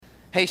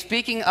Hey,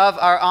 speaking of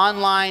our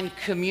online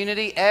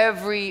community,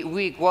 every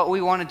week what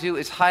we want to do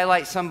is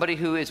highlight somebody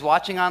who is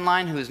watching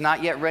online who is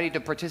not yet ready to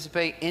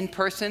participate in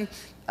person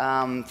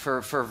for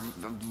a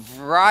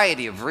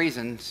variety of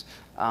reasons.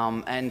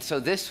 And so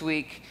this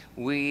week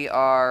we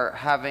are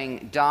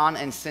having Don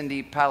and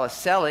Cindy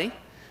Palacelli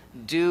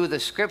do the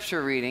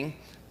scripture reading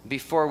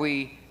before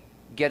we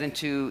get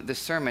into the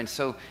sermon.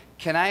 So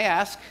can I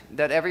ask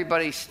that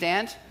everybody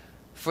stand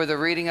for the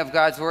reading of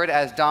God's Word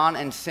as Don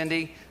and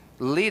Cindy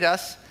lead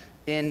us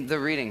in the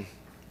reading.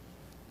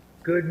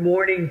 Good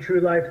morning,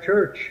 True Life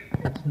Church.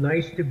 It's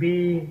nice to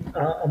be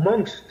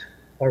amongst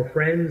our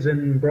friends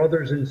and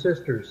brothers and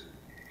sisters.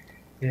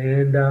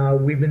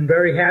 And we've been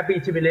very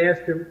happy to be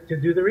asked to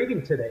do the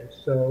reading today.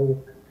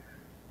 So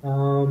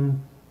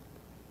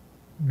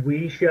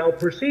we shall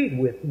proceed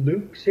with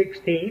Luke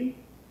 16,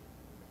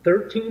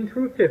 13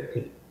 through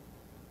 15.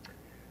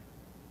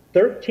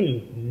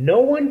 13. No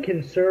one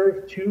can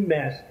serve two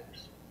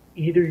masters.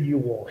 Either you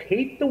will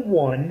hate the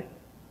one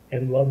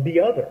and love the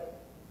other,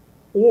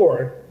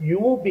 or you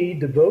will be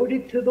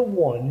devoted to the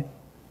one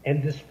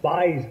and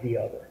despise the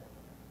other.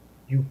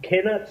 You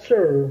cannot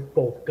serve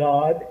both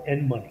God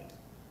and money.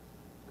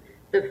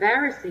 The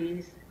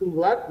Pharisees, who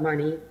loved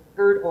money,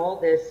 heard all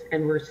this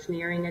and were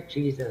sneering at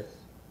Jesus.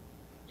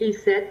 He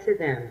said to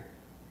them,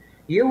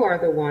 "You are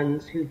the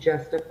ones who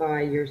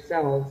justify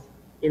yourselves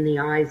in the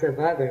eyes of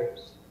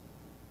others,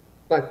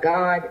 but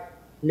God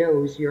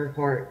knows your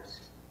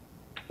hearts.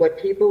 What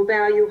people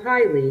value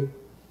highly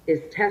is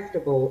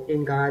testable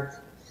in God's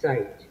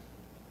sight."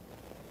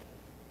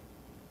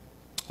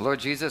 Lord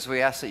Jesus,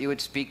 we ask that you would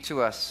speak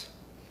to us.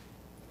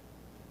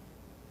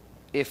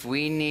 If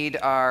we need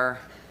our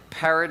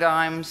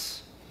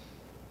paradigms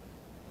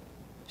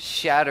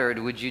shattered,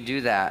 would you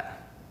do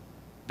that?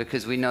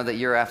 Because we know that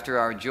you're after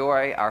our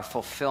joy, our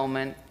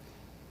fulfillment.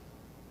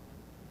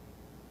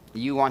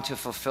 You want to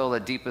fulfill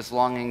the deepest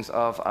longings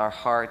of our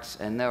hearts,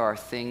 and there are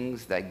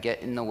things that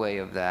get in the way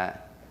of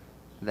that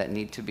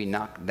need to be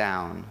knocked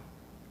down.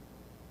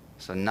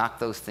 So knock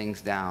those things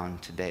down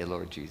today,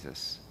 Lord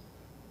Jesus.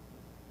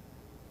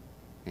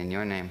 In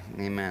your name,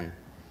 amen.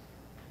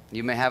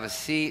 You may have a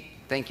seat.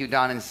 Thank you,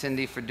 Don and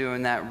Cindy, for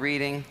doing that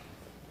reading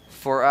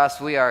for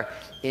us. We are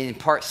in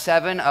part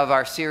 7 of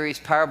our series,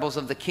 Parables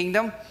of the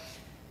Kingdom.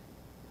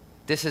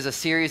 This is a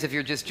series, if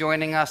you're just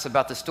joining us,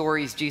 about the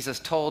stories Jesus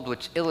told,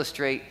 which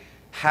illustrate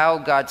how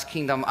God's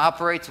kingdom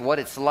operates, what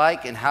it's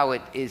like, and how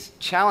it is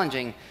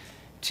challenging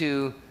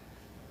to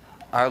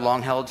our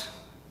long-held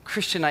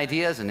Christian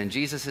ideas. And in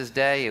Jesus'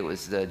 day, it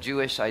was the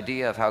Jewish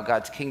idea of how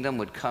God's kingdom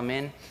would come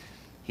in.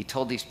 He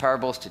told these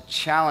parables to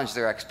challenge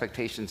their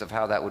expectations of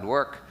how that would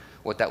work,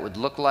 what that would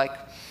look like.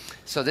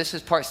 So this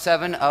is part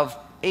 7 of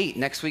 8.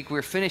 Next week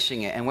we're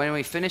finishing it. And when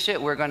we finish it,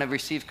 we're going to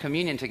receive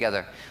communion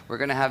together. We're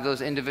going to have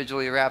those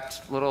individually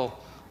wrapped little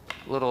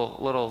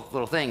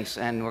things.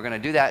 And we're going to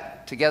do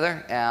that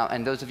together.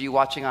 And those of you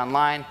watching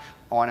online,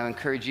 I want to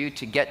encourage you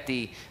to get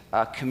the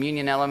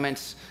communion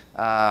elements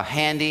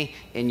handy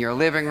in your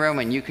living room,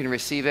 and you can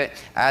receive it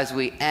as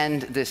we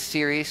end this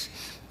series.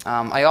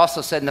 I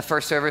also said in the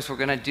first service we're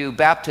going to do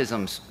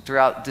baptisms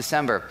throughout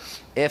December.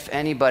 If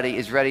anybody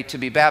is ready to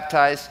be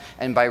baptized,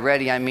 and by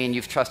ready I mean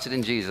you've trusted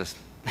in Jesus,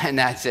 and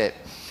that's it.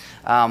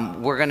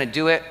 We're going to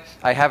do it.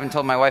 I haven't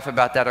told my wife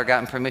about that or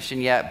gotten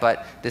permission yet,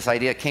 but this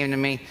idea came to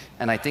me,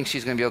 and I think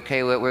she's going to be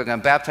okay with it. We're going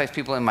to baptize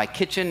people in my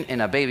kitchen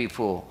in a baby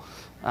pool.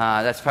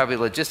 That's probably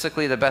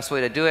logistically the best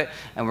way to do it,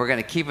 and we're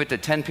going to keep it to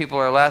 10 people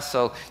or less.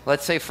 So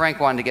let's say Frank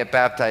wanted to get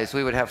baptized.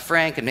 We would have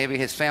Frank and maybe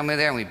his family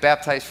there, and we'd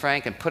baptize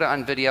Frank and put it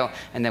on video,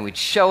 and then we'd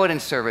show it in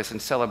service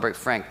and celebrate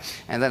Frank.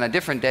 And then a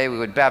different day we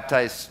would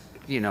baptize,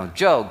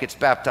 Joe gets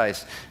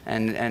baptized,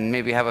 and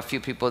maybe have a few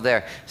people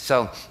there.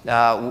 So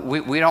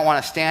we don't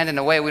want to stand in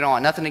the way. We don't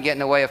want nothing to get in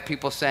the way of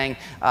people saying,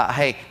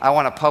 hey, I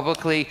want to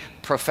publicly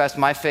profess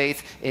my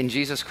faith in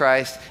Jesus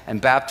Christ,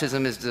 and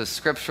baptism is the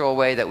scriptural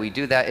way that we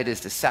do that. It is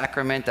the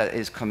sacrament that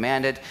is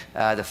commanded,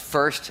 the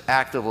first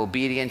act of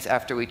obedience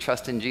after we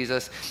trust in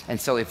Jesus.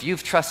 And so if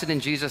you've trusted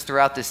in Jesus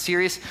throughout this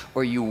series,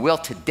 or you will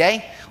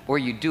today, or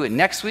you do it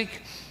next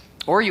week,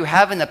 or you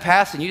have in the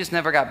past and you just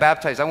never got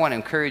baptized, I want to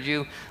encourage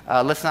you,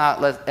 let's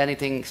not let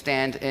anything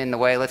stand in the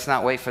way. Let's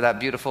not wait for that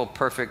beautiful,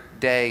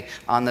 perfect day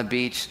on the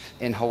beach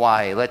in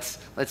Hawaii. Let's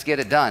get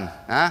it done.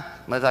 Huh?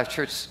 Let our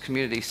church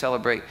community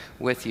celebrate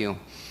with you.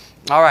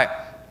 All right.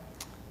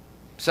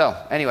 So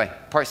anyway,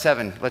 part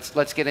 7,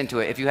 let's get into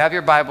it. If you have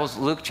your Bibles,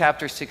 Luke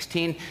chapter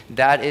 16,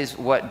 that is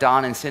what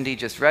Don and Cindy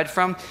just read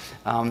from.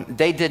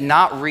 They did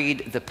not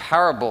read the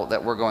parable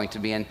that we're going to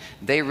be in.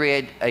 They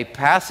read a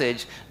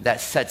passage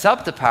that sets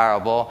up the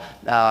parable.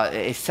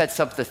 It sets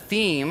up the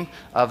theme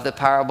of the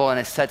parable, and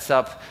it sets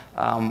up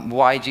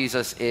why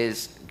Jesus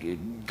is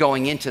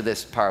going into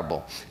this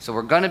parable. So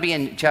we're going to be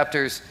in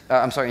chapter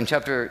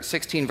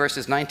 16,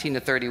 verses 19 to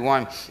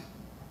 31.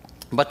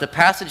 But the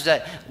passage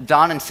that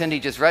Don and Cindy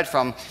just read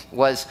from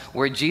was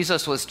where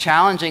Jesus was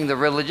challenging the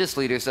religious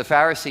leaders, the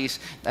Pharisees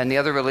and the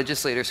other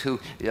religious leaders who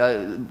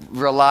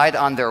relied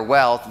on their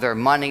wealth, their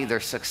money, their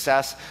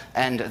success,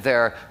 and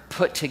their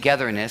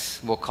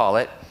put-togetherness, we'll call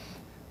it,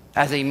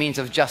 as a means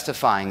of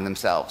justifying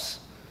themselves.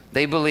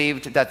 They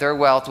believed that their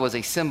wealth was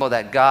a symbol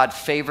that God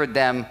favored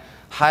them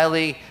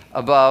highly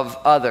above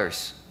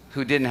others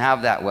who didn't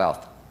have that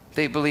wealth.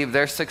 They believed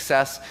their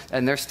success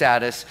and their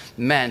status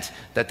meant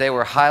that they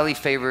were highly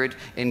favored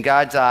in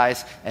God's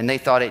eyes, and they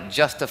thought it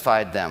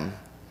justified them.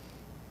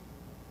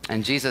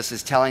 And Jesus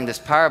is telling this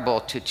parable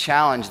to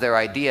challenge their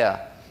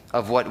idea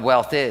of what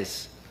wealth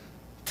is,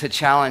 to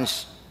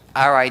challenge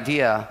our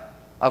idea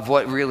of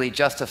what really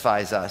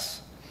justifies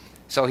us.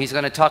 So he's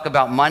going to talk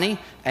about money,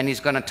 and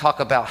he's going to talk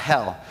about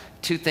hell,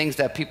 two things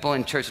that people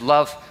in church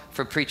love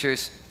for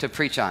preachers to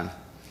preach on.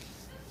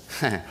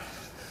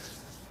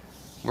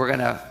 We're going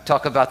to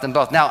talk about them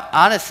both. Now,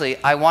 honestly,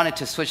 I wanted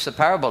to switch the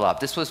parable up.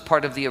 This was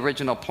part of the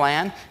original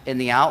plan in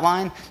the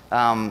outline.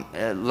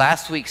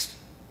 Last week's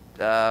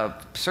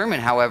sermon,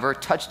 however,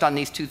 touched on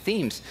these two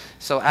themes.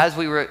 So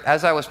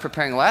as I was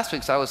preparing last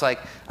week's, I was like,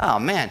 oh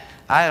man,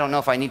 I don't know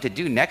if I need to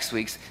do next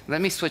week's. Let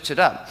me switch it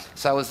up.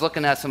 So I was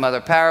looking at some other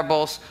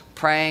parables,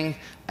 praying,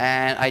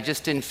 and I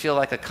just didn't feel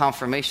like a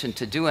confirmation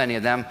to do any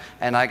of them,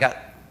 and I got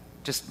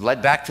just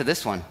led back to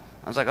this one.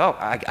 I was like, oh,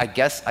 I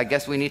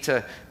guess we need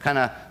to kind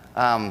of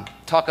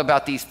talk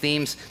about these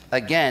themes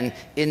again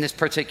in this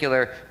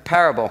particular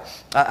parable.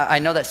 I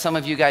know that some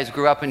of you guys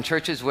grew up in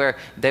churches where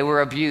they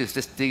were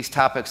abused. These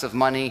topics of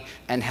money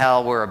and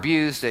hell were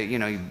abused.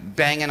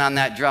 Banging on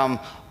that drum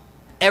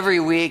every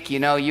week.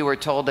 You were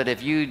told that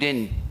if you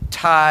didn't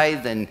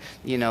tithe, and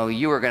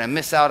you were going to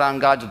miss out on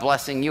God's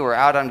blessing. You were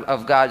out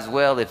of God's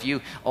will. If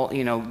you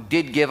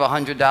did give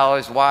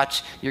 $100,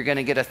 watch, you're going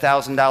to get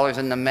 $1,000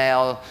 in the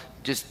mail.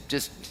 Just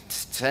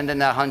send in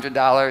that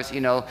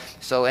 $100,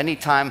 So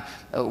anytime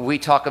we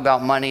talk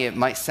about money, it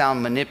might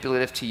sound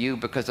manipulative to you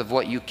because of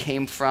what you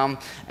came from.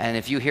 And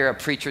if you hear a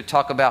preacher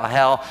talk about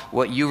hell,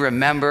 what you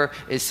remember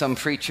is some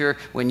preacher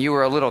when you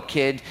were a little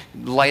kid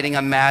lighting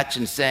a match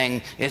and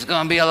saying, it's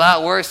going to be a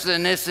lot worse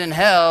than this in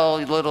hell,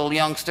 little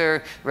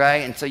youngster, right?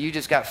 And so you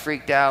just got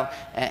freaked out.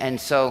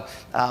 And so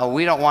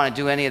we don't want to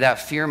do any of that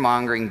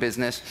fear-mongering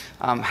business.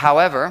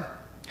 However,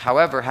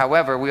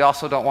 we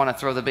also don't want to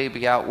throw the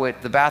baby out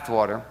with the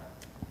bathwater.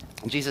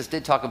 Jesus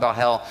did talk about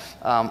hell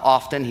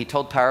often. He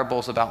told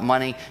parables about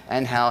money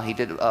and hell. He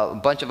did a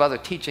bunch of other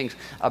teachings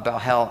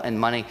about hell and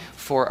money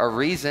for a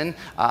reason.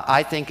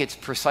 I think it's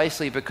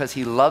precisely because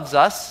he loves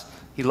us.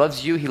 He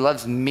loves you. He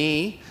loves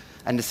me.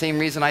 And the same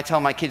reason I tell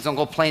my kids, don't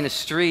go play in the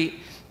street,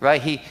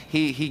 right?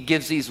 He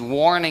gives these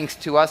warnings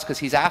to us because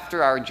he's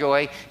after our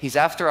joy. He's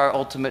after our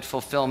ultimate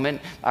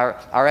fulfillment,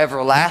 our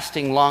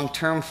everlasting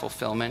long-term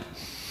fulfillment.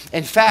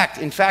 In fact,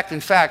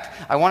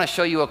 I want to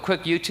show you a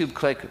quick YouTube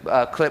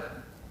clip.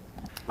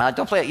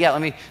 Don't play it yet.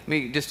 Let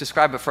me just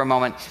describe it for a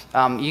moment.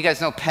 You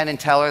guys know Penn and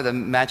Teller, the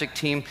Magic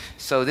team.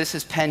 So this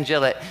is Penn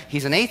Jillette.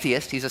 He's an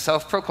atheist. He's a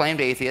self-proclaimed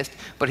atheist.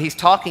 But he's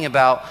talking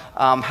about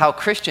how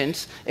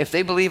Christians, if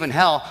they believe in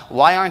hell,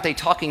 why aren't they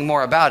talking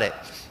more about it?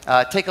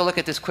 Take a look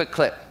at this quick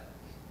clip.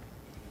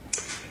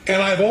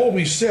 And I've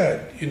always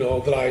said,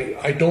 that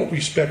I don't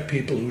respect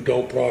people who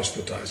don't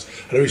proselytize.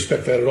 I don't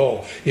respect that at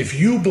all. If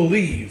you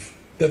believe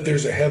that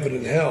there's a heaven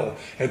and hell,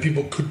 and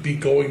people could be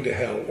going to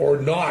hell or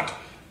not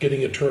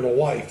getting eternal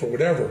life or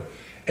whatever,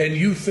 and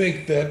you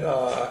think that,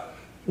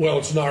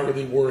 it's not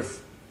really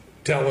worth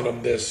telling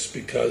them this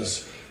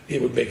because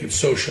it would make it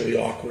socially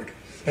awkward.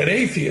 And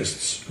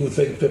atheists who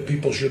think that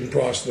people shouldn't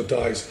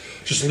proselytize,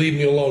 just leave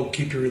me alone,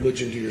 keep your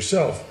religion to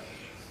yourself.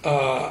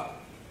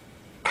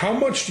 How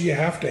much do you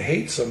have to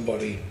hate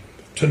somebody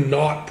to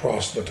not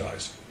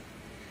proselytize?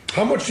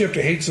 How much do you have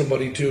to hate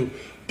somebody to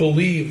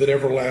believe that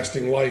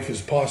everlasting life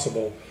is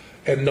possible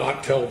and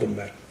not tell them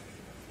that?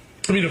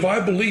 I mean, if I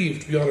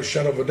believed, beyond a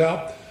shadow of a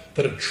doubt,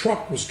 that a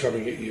truck was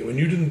coming at you and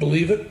you didn't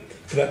believe it,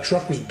 that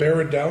truck was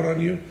bearing down on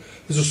you,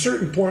 there's a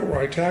certain point where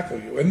I tackle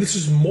you. And this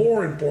is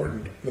more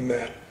important than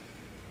that.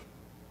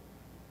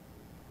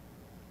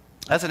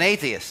 That's an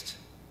atheist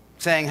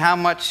saying, how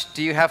much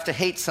do you have to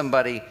hate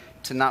somebody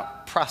to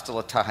not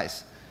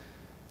proselytize,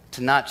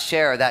 to not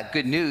share that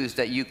good news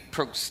that you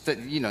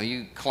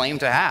claim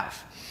to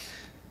have?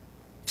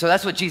 So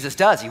that's what Jesus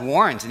does. He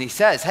warns and he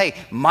says, hey,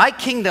 my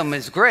kingdom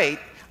is great.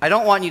 I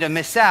don't want you to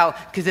miss out,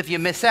 because if you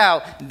miss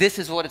out, this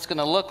is what it's going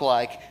to look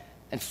like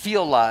and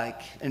feel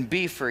like and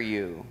be for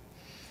you.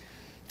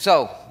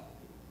 So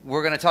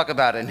we're going to talk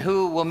about it. And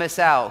who will miss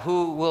out?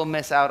 Who will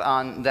miss out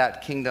on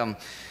that kingdom?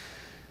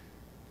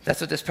 That's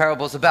what this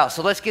parable is about.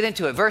 So let's get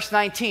into it. Verse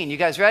 19. You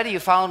guys ready? You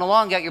following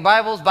along? Got your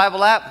Bibles,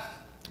 Bible app?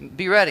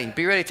 Be ready.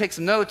 Be ready to take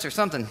some notes or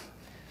something.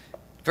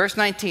 Verse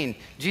 19.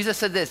 Jesus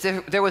said this: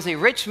 there was a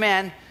rich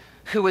man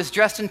who was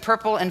dressed in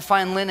purple and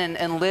fine linen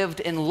and lived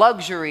in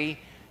luxury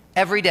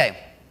every day.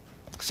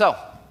 So,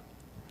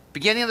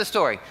 beginning of the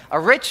story. A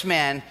rich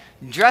man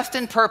dressed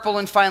in purple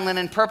and fine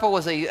linen. Purple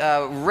was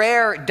a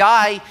rare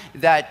dye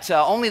that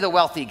only the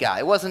wealthy got.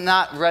 It wasn't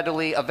not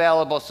readily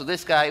available, so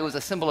this guy, it was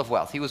a symbol of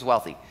wealth. He was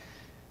wealthy.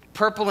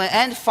 Purple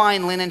and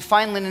fine linen.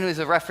 Fine linen was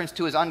a reference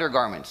to his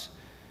undergarments.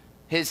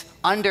 His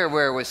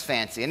underwear was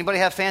fancy. Anybody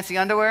have fancy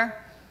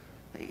underwear?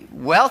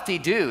 Wealthy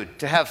dude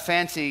to have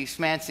fancy,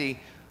 schmancy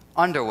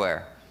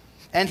underwear.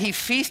 and he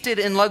feasted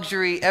in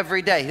luxury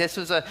every day. This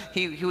was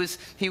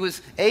he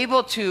was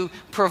able to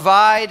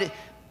provide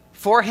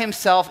for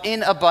himself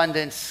in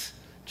abundance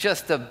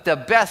just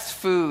the best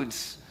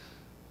foods,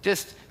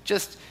 just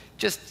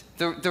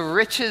the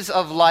riches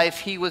of life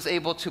he was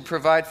able to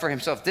provide for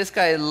himself. This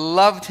guy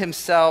loved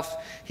himself.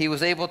 He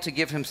was able to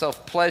give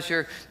himself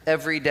pleasure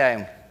every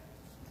day.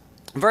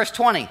 Verse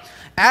 20,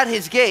 at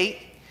his gate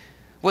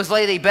was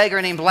laid a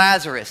beggar named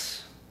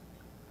Lazarus,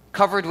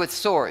 covered with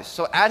sores.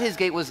 So at his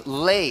gate was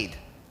laid.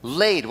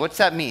 Laid, what's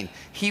that mean?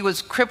 He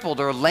was crippled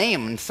or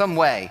lame in some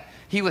way.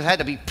 He had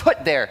to be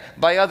put there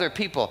by other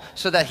people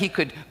so that he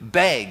could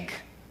beg.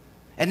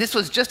 And this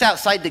was just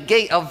outside the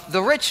gate of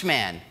the rich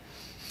man.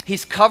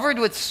 He's covered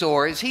with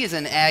sores. He is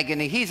in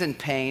agony. He's in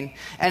pain.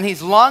 And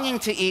he's longing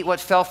to eat what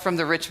fell from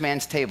the rich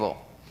man's table.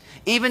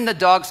 Even the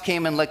dogs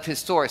came and licked his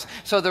sores.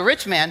 So the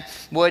rich man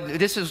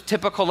this was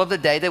typical of the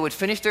day, they would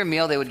finish their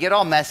meal, they would get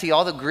all messy,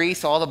 all the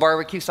grease, all the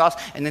barbecue sauce,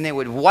 and then they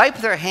would wipe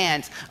their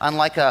hands on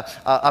like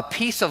a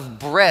piece of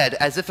bread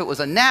as if it was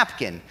a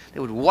napkin.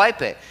 They would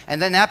wipe it,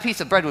 and then that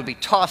piece of bread would be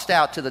tossed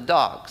out to the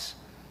dogs.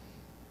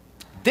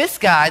 This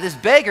guy, this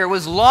beggar,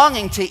 was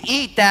longing to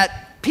eat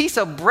that piece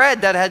of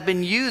bread that had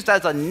been used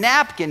as a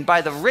napkin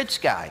by the rich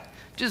guy.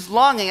 Just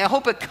longing, I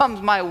hope it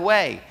comes my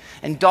way.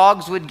 And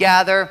dogs would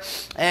gather,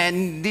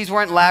 and these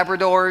weren't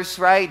Labradors,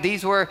 right?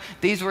 These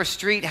were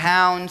street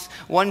hounds.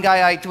 One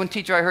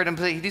teacher I heard him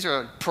say, these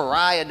are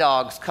pariah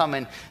dogs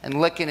coming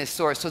and licking his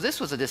sores. So this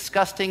was a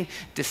disgusting,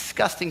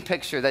 disgusting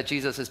picture that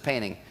Jesus is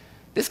painting.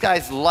 This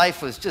guy's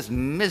life was just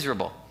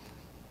miserable.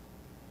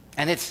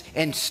 And it's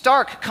in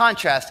stark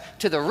contrast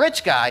to the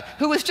rich guy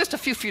who was just a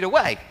few feet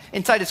away,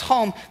 inside his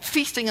home,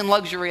 feasting in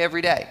luxury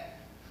every day.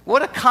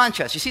 What a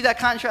contrast. You see that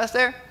contrast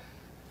there?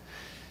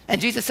 And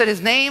Jesus said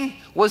his name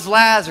was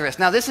Lazarus.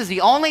 Now, this is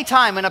the only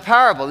time in a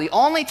parable, the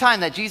only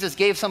time that Jesus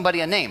gave somebody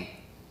a name.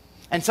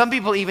 And some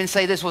people even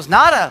say this was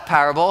not a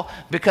parable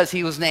because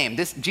he was named.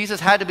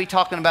 Jesus had to be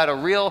talking about a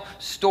real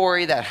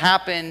story that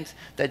happened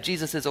that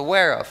Jesus is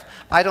aware of.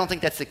 I don't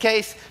think that's the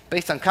case.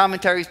 Based on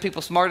commentaries,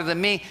 people smarter than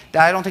me,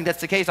 I don't think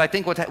that's the case. I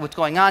think what's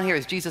going on here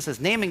is Jesus is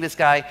naming this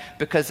guy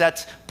because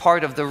that's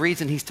part of the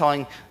reason he's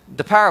telling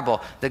the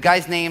parable. The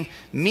guy's name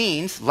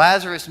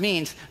Lazarus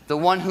means the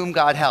one whom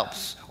God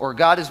helps, or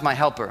God is my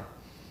helper.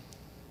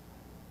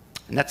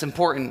 And that's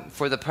important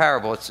for the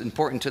parable. It's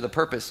important to the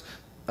purpose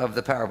of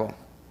the parable.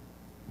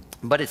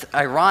 But it's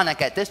ironic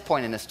at this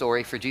point in the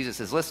story for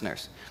Jesus'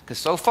 listeners. Because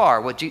so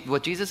far, what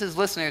Jesus'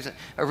 listeners,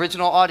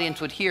 original audience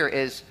would hear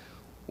is,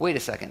 wait a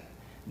second,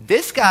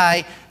 this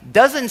guy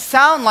doesn't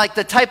sound like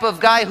the type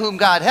of guy whom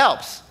God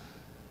helps.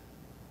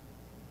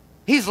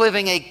 He's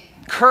living a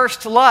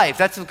cursed life.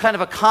 That's kind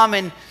of a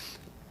common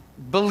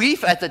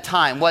belief at the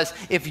time, was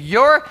if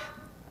you're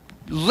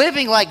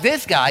living like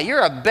this guy,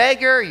 you're a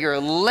beggar, you're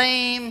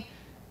lame,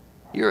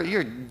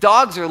 your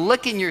dogs are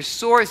licking your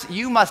sores,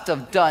 you must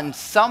have done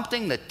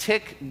something to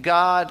tick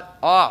God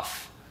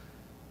off.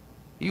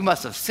 You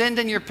must have sinned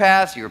in your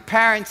past, your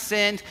parents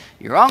sinned,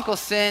 your uncle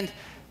sinned,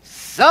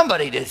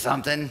 somebody did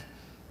something.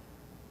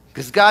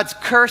 Because God's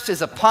curse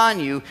is upon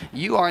you.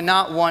 You are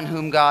not one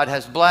whom God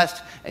has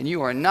blessed, and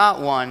you are not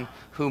one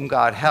whom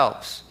God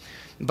helps.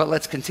 But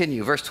let's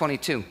continue. Verse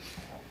 22.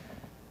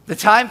 The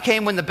time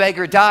came when the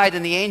beggar died,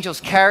 and the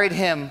angels carried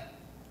him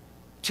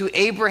to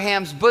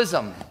Abraham's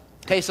bosom.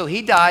 Okay, so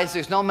he dies.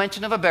 There's no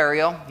mention of a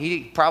burial.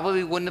 He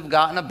probably wouldn't have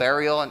gotten a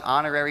burial, an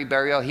honorary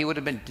burial. He would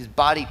have been his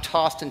body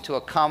tossed into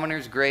a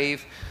commoner's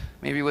grave,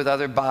 maybe with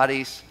other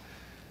bodies.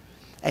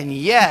 And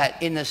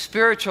yet, in the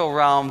spiritual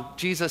realm,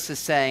 Jesus is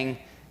saying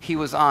he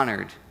was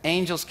honored.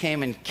 Angels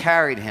came and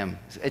carried him.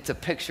 It's a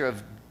picture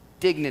of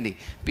dignity,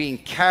 being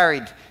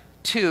carried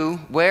to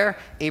where?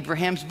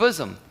 Abraham's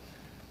bosom.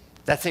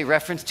 That's a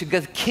reference to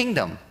the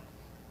kingdom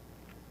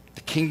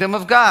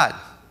of God.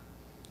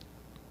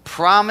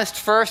 Promised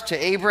first to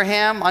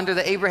Abraham under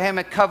the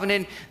Abrahamic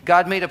covenant.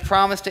 God made a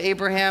promise to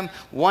Abraham,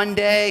 one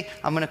day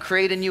I'm going to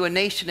create in you a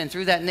nation, and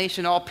through that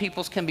nation all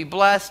peoples can be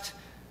blessed.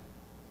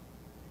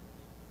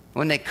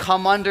 When they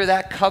come under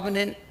that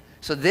covenant.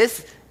 So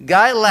this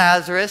guy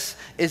Lazarus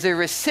is a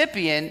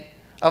recipient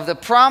of the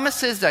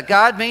promises that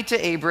God made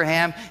to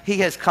Abraham. He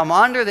has come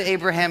under the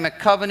Abrahamic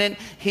covenant.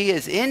 He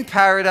is in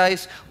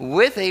paradise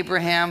with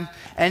Abraham.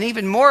 And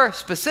even more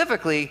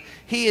specifically,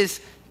 he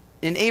is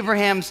in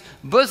Abraham's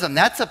bosom.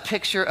 That's a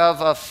picture of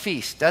a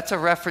feast. That's a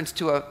reference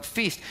to a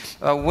feast.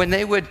 When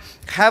they would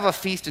have a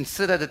feast and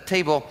sit at a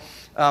table,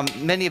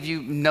 many of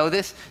you know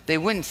this, they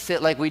wouldn't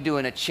sit like we do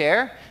in a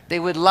chair. They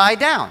would lie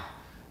down.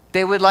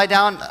 They would lie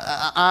down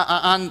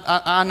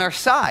on their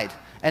side,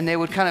 and they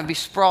would kind of be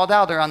sprawled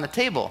out there on the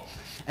table.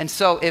 And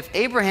so if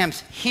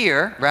Abraham's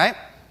here, right,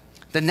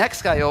 the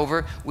next guy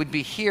over would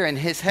be here, and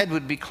his head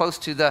would be close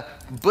to the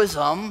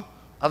bosom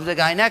of the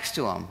guy next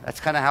to him. That's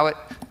kind of how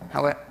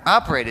it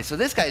operated. So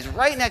this guy's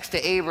right next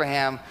to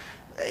Abraham.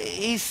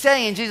 Jesus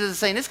is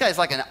saying, this guy's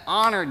like an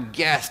honored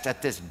guest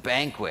at this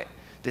banquet,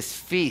 this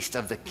feast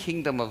of the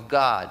kingdom of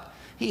God.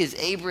 He is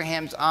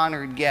Abraham's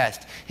honored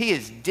guest. He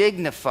is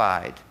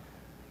dignified.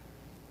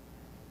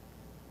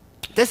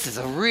 This is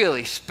a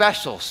really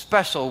special,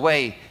 special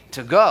way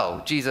to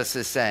go, Jesus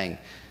is saying.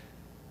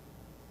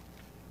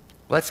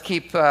 Let's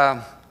keep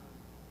going.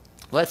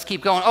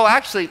 Oh,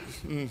 actually,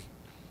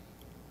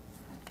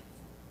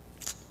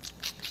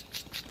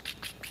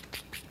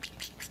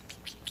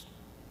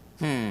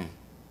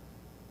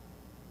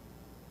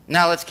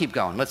 Now let's keep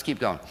going. Let's keep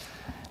going.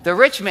 The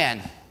rich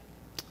man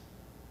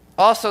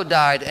also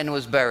died and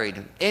was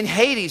buried. In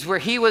Hades, where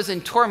he was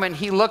in torment,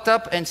 he looked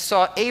up and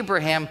saw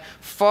Abraham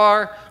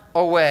far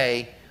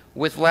away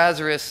with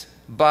Lazarus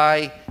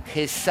by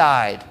his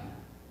side.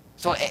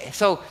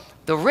 So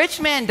the rich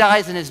man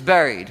dies and is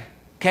buried.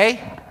 Okay?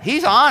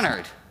 He's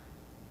honored.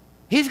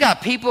 He's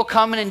got people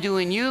coming and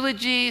doing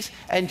eulogies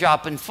and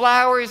dropping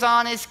flowers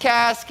on his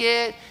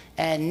casket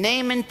and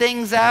naming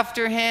things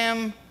after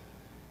him.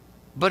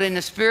 But in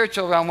the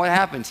spiritual realm, what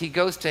happens? He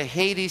goes to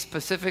Hades,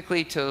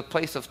 specifically to a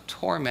place of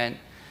torment,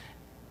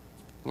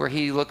 where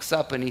he looks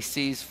up and he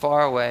sees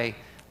far away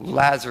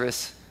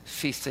Lazarus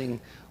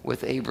feasting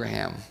with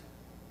Abraham.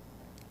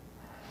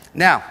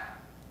 Now,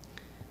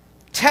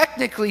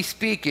 technically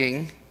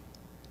speaking,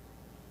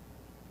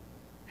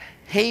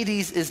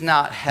 Hades is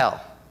not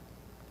hell.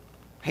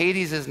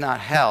 Hades is not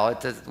hell.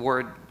 The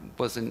word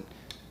wasn't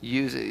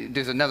used.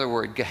 There's another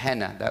word,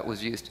 Gehenna, that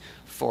was used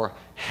for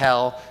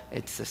hell.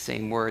 It's the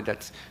same word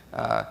that's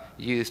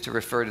used to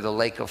refer to the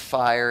lake of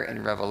fire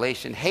in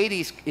Revelation.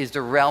 Hades is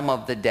the realm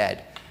of the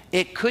dead.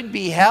 It could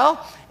be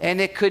hell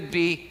and it could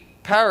be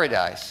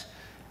paradise.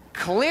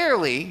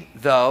 Clearly,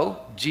 though,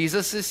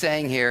 Jesus is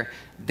saying here,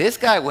 this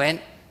guy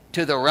went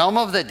to the realm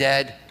of the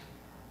dead.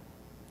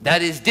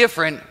 That is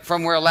different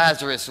from where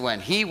Lazarus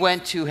went. He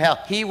went to hell.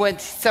 He went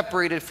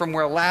separated from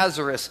where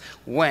Lazarus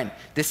went.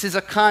 This is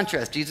a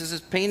contrast. Jesus is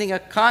painting a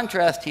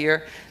contrast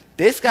here.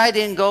 This guy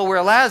didn't go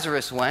where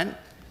Lazarus went.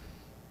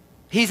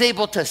 He's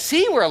able to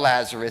see where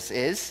Lazarus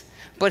is,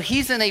 but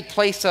he's in a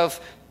place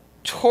of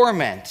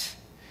torment.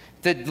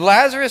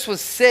 Lazarus was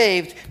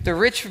saved. The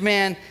rich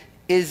man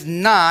is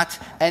not.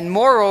 And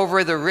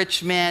moreover, the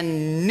rich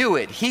man knew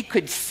it. He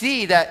could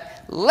see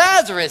that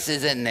Lazarus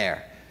is in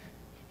there.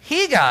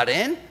 He got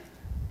in,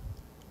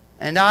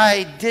 and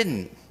I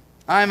didn't.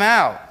 I'm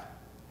out.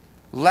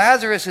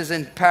 Lazarus is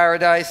in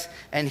paradise,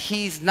 and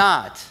he's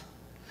not.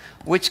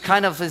 Which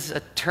kind of is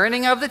a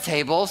turning of the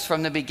tables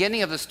from the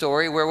beginning of the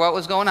story, where what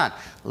was going on?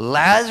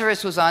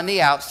 Lazarus was on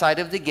the outside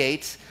of the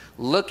gates,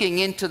 looking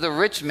into the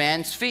rich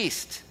man's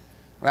feast.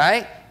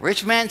 Right?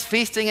 Rich man's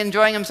feasting,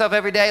 enjoying himself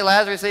every day.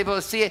 Lazarus is able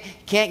to see it,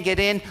 can't get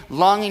in,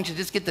 longing to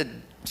just get the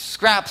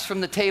scraps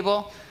from the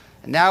table.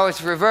 And now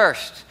it's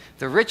reversed.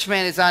 The rich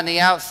man is on the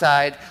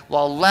outside,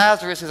 while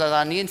Lazarus is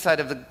on the inside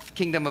of the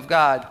kingdom of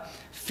God,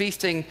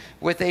 feasting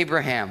with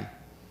Abraham.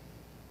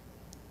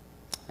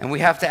 And we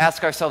have to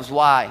ask ourselves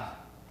why.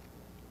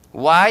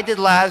 Why did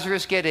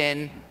Lazarus get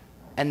in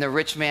and the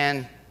rich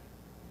man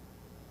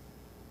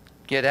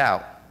get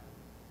out?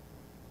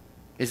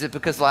 Is it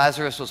because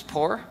Lazarus was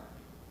poor?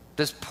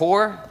 Does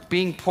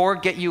being poor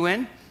get you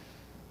in?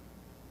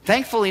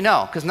 Thankfully,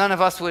 no, because none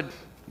of us would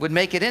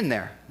make it in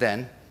there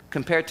then,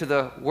 compared to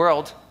the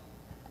world.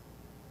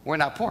 We're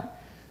not poor.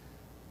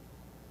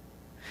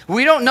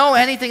 We don't know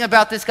anything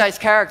about this guy's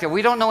character.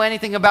 We don't know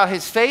anything about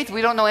his faith.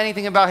 We don't know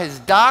anything about his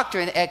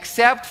doctrine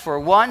except for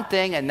one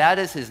thing, and that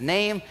is his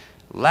name,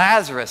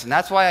 Lazarus. And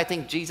that's why I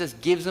think Jesus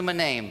gives him a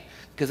name,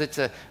 because it's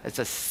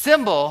a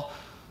symbol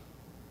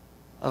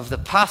of the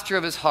posture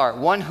of his heart,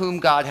 one whom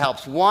God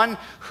helps, one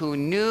who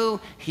knew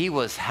he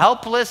was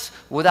helpless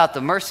without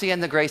the mercy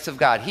and the grace of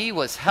God. He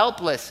was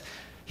helpless.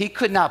 He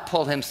could not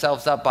pull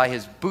himself up by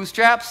his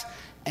bootstraps,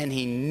 and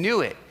he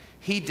knew it.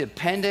 He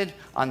depended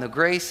on the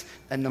grace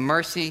and the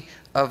mercy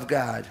of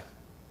God.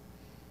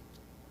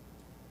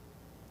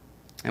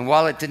 And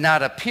while it did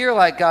not appear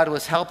like God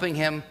was helping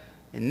him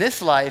in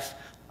this life,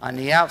 on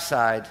the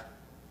outside,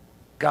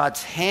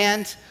 God's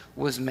hand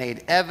was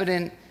made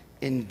evident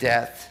in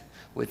death,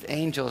 with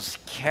angels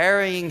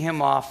carrying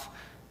him off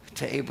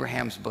to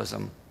Abraham's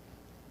bosom.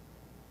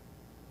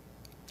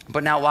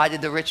 But now, why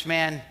did the rich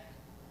man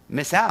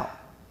miss out?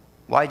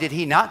 Why did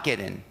he not get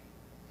in?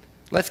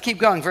 Let's keep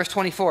going. Verse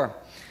 24.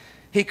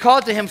 He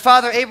called to him,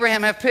 Father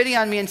Abraham, have pity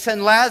on me and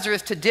send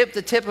Lazarus to dip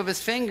the tip of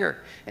his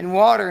finger in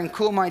water and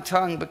cool my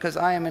tongue, because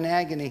I am in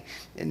agony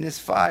in this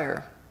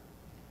fire.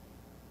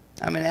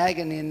 I'm in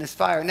agony in this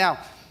fire. Now,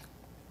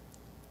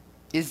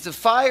 is the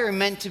fire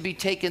meant to be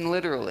taken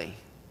literally?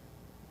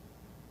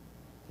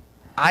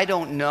 I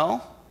don't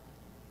know,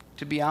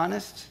 to be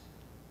honest.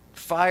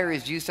 Fire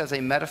is used as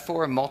a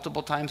metaphor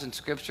multiple times in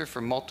Scripture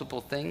for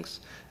multiple things,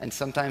 and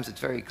sometimes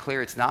it's very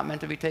clear it's not meant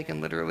to be taken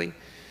literally.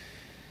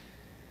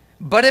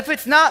 But if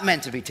it's not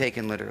meant to be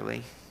taken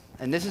literally,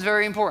 and this is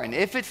very important,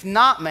 if it's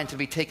not meant to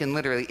be taken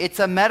literally, it's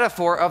a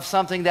metaphor of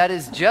something that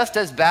is just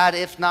as bad,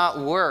 if not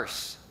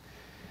worse.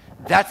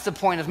 That's the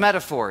point of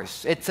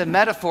metaphors. It's a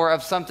metaphor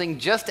of something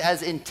just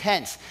as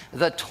intense.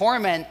 The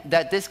torment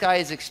that this guy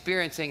is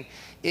experiencing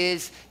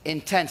is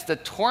intense. The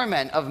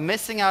torment of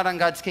missing out on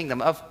God's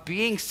kingdom, of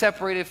being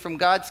separated from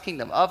God's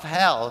kingdom, of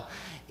hell,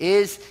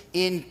 is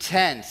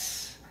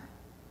intense.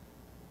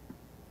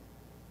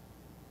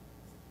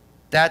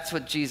 That's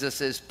what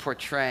Jesus is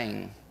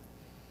portraying.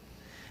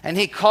 And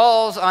he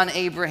calls on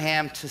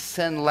Abraham to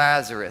send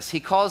Lazarus. He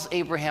calls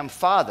Abraham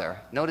father.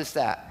 Notice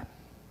that.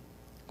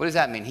 What does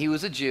that mean? He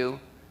was a Jew.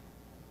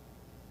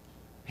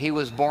 He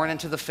was born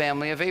into the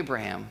family of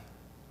Abraham.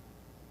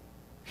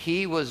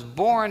 He was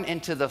born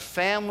into the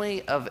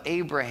family of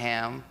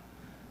Abraham,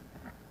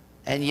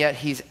 and yet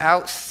he's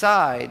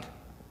outside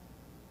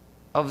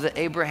of the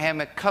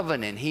Abrahamic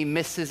covenant. He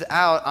misses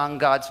out on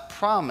God's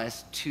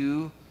promise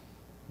to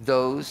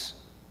those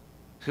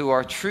who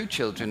are true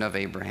children of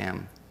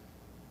Abraham,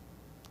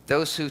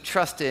 those who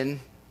trust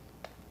in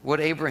what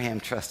Abraham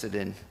trusted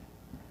in.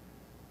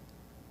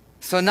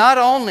 So not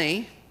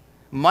only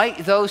might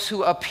those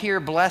who appear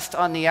blessed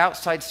on the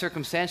outside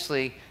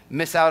circumstantially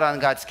miss out on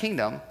God's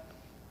kingdom,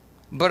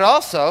 but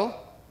also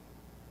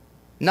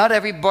not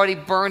everybody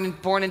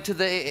born into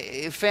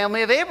the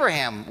family of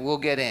Abraham will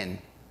get in.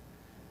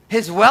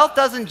 His wealth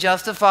doesn't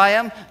justify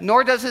him,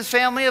 nor does his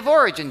family of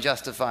origin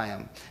justify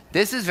him.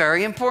 This is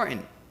very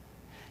important.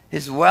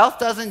 His wealth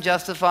doesn't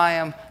justify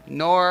him,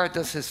 nor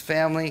does his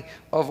family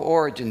of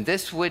origin.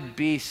 This would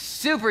be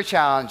super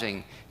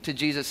challenging to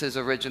Jesus'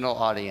 original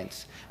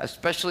audience,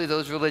 especially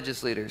those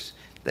religious leaders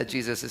that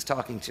Jesus is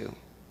talking to.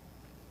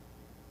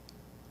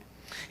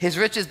 His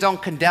riches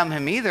don't condemn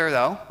him either,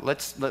 though.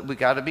 We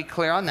got to be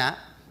clear on that.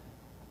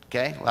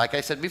 Okay, like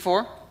I said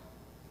before,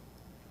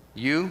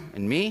 you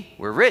and me,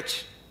 we're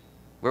rich.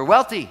 We're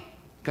wealthy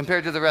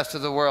compared to the rest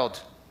of the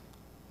world,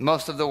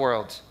 most of the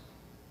world.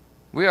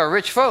 We are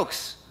rich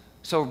folks.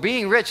 So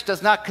being rich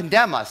does not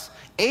condemn us.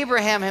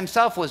 Abraham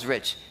himself was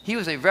rich. He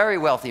was a very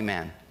wealthy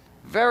man.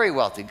 Very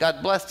wealthy.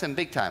 God blessed him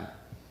big time.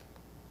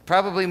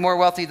 Probably more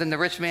wealthy than the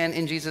rich man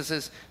in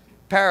Jesus'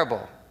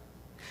 parable.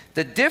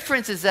 The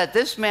difference is that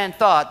this man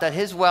thought that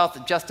his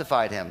wealth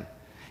justified him.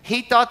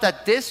 He thought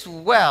that this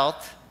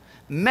wealth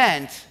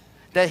meant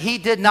that he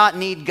did not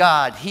need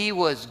God. He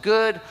was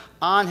good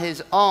on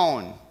his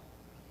own.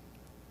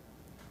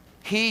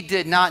 He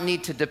did not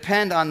need to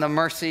depend on the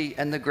mercy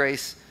and the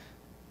grace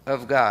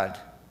of God.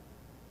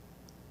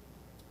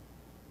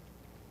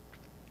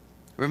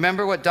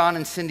 Remember what Don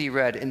and Cindy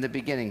read in the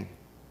beginning.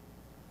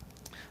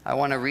 I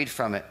want to read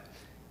from it.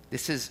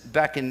 This is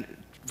back in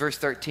verse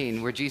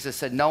 13, where Jesus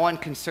said, "No one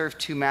can serve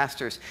two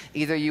masters.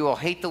 Either you will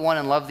hate the one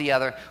and love the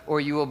other, or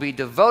you will be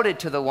devoted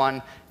to the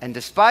one and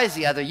despise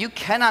the other. You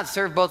cannot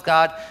serve both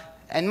God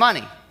and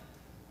money."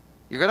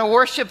 You're going to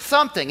worship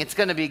something. It's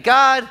going to be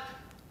God,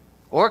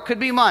 or it could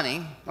be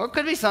money, or it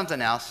could be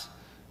something else.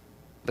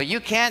 But you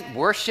can't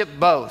worship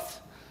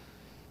both.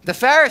 The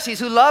Pharisees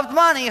who loved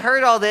money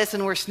heard all this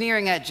and were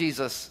sneering at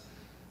Jesus.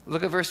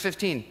 Look at verse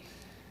 15.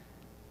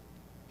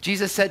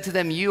 Jesus said to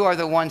them, "You are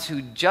the ones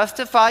who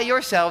justify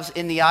yourselves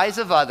in the eyes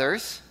of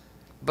others,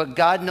 but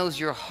God knows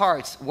your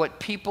hearts.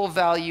 What people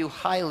value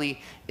highly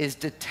is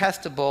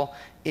detestable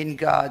in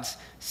God's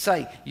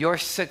sight. Your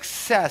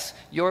success,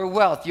 your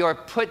wealth, your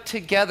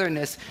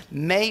put-togetherness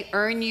may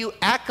earn you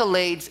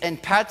accolades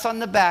and pats on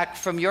the back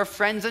from your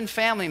friends and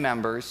family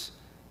members,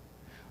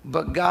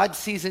 but God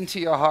sees into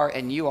your heart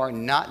and you are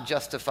not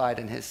justified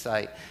in his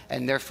sight,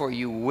 and therefore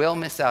you will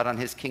miss out on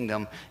his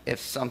kingdom if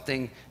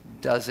something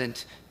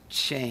doesn't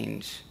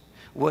change.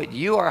 What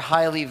you are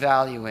highly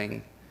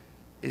valuing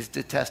is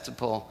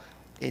detestable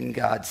in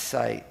God's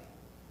sight."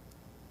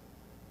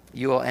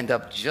 You will end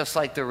up just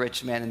like the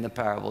rich man in the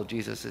parable,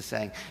 Jesus is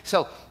saying.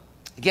 So,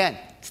 again,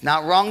 it's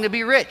not wrong to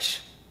be rich,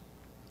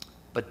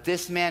 but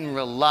this man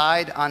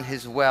relied on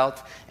his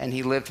wealth and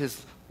he lived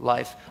his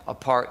life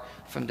apart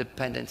from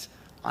dependence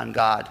on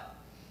God.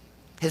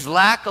 His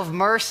lack of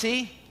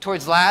mercy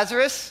towards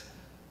Lazarus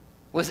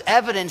was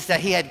evidence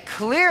that he had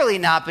clearly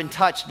not been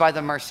touched by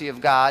the mercy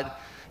of God.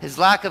 His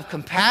lack of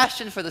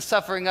compassion for the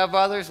suffering of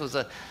others was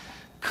a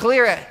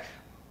clear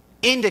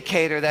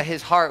indicator that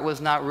his heart was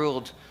not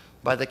ruled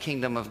by the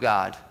kingdom of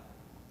God.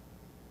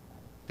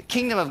 The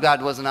kingdom of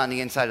God wasn't on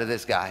the inside of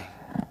this guy,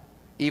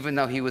 even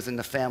though he was in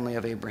the family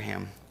of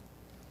Abraham.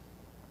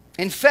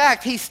 In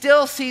fact, he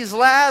still sees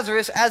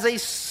Lazarus as a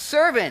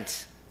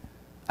servant,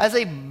 as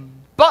a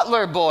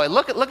butler boy.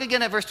 Look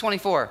again at verse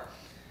 24.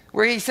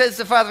 Where he says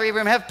to Father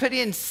Abraham, "Have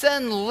pity and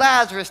send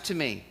Lazarus to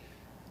me,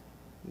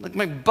 like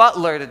my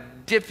butler, to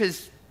dip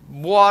his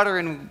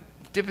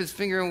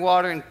finger in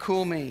water and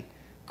cool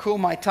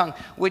my tongue."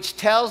 Which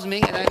tells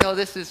me, and I know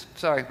this is,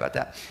 sorry about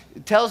that.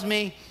 It tells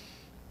me,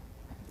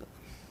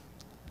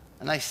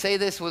 and I say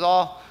this with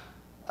all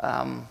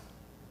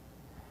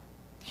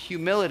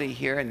humility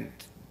here and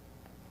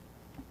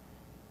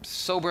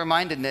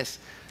sober-mindedness,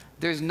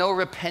 there's no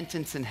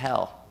repentance in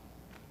hell.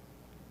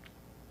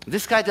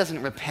 This guy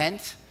doesn't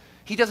repent.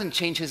 He doesn't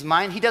change his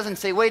mind. He doesn't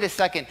say, "Wait a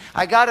second,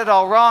 I got it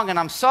all wrong and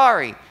I'm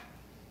sorry."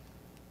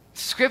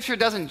 Scripture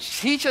doesn't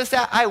teach us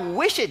that. I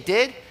wish it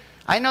did.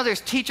 I know there's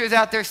teachers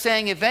out there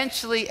saying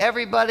eventually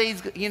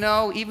everybody's,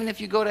 even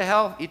if you go to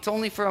hell, it's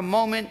only for a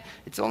moment,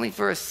 it's only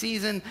for a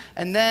season,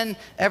 and then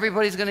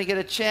everybody's going to get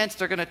a chance.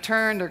 They're going to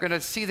turn, they're going to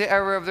see the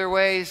error of their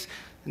ways,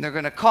 and they're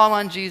going to call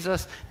on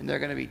Jesus, and they're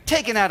going to be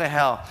taken out of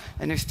hell.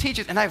 And there's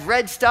teachers, and I've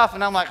read stuff,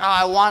 and I'm like,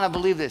 I want to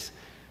believe this.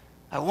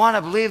 I want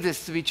to believe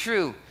this to be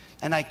true,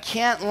 and I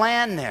can't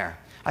land there.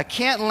 I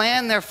can't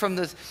land there from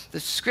the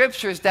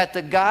scriptures that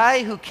the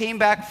guy who came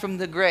back from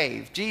the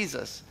grave,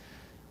 Jesus,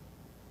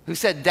 who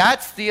said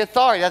that's the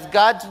authority, that's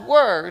God's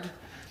word,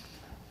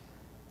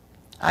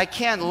 I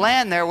can't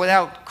land there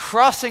without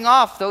crossing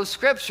off those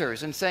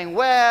scriptures and saying,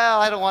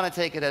 well, I don't want to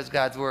take it as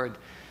God's word,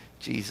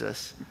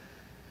 Jesus.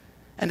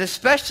 And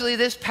especially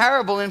this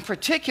parable in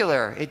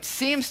particular, it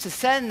seems to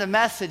send the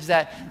message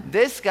that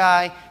this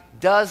guy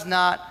does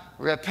not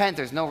repent.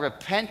 There's no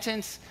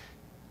repentance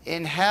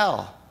in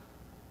hell.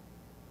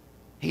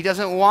 He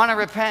doesn't want to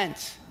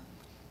repent.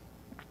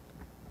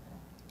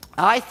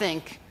 I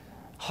think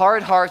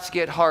hard hearts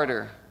get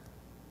harder.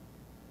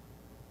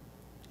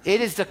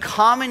 It is the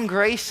common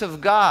grace of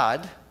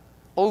God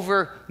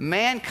over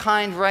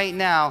mankind right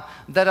now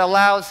that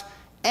allows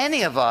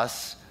any of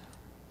us,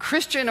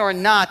 Christian or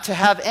not, to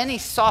have any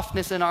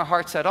softness in our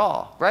hearts at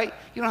all, right?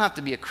 You don't have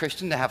to be a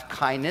Christian to have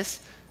kindness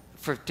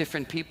for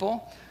different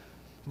people.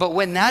 But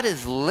when that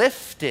is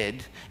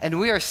lifted and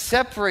we are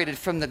separated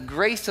from the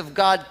grace of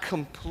God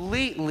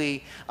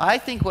completely, I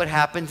think what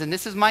happens, and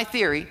this is my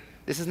theory,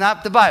 this is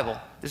not the Bible,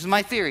 this is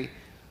my theory.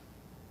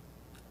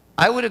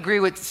 I would agree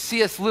with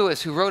C.S.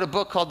 Lewis, who wrote a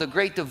book called The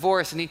Great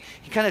Divorce, and he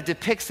kind of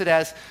depicts it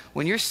as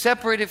when you're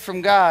separated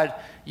from God,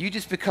 you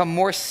just become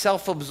more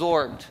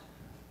self-absorbed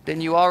than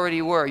you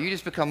already were. You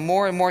just become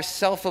more and more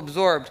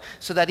self-absorbed,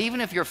 so that even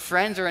if your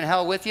friends are in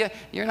hell with you,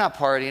 you're not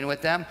partying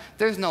with them.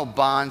 There's no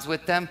bonds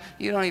with them.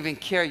 You don't even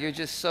care. You're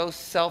just so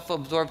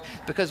self-absorbed.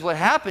 Because what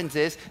happens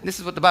is, and this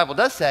is what the Bible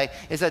does say,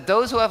 is that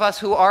those of us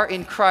who are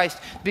in Christ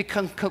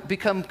become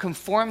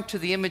conformed to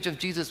the image of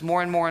Jesus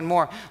more and more and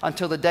more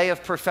until the day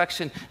of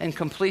perfection and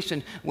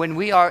completion, when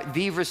we are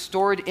the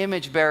restored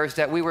image bearers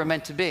that we were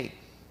meant to be.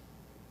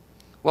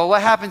 Well,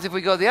 what happens if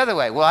we go the other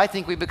way? Well, I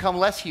think we become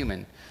less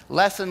human.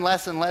 Less and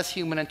less and less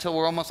human until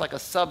we're almost like a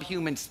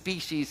subhuman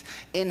species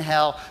in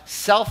hell,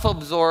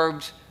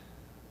 self-absorbed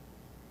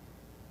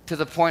to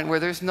the point where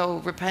there's no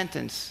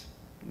repentance.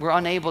 We're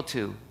unable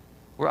to.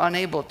 We're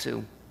unable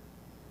to.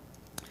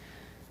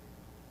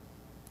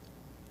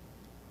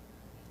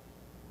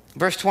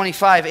 Verse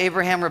 25,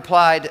 Abraham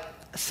replied,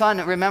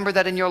 "Son, remember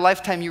that in your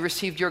lifetime you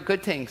received your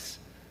good things,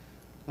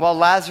 while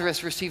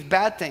Lazarus received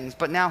bad things,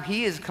 but now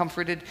he is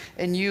comforted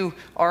and you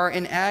are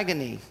in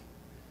agony."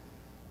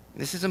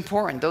 This is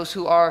important. Those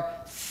who are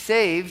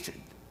saved,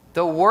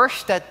 the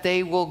worst that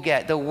they will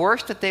get, the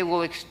worst that they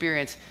will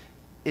experience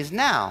is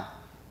now,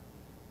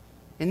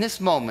 in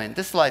this moment,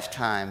 this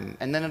lifetime,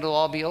 and then it'll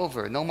all be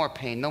over. No more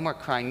pain, no more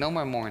crying, no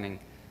more mourning.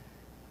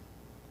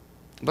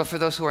 But for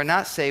those who are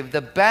not saved,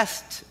 the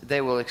best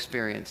they will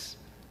experience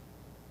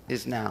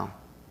is now,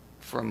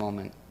 for a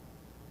moment,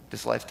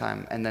 this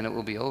lifetime, and then it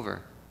will be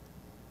over.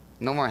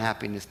 No more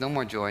happiness, no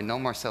more joy, no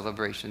more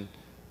celebration.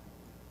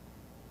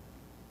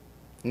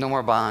 No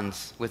more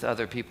bonds with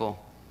other people.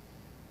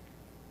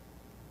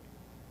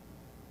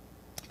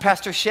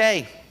 Pastor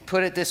Shea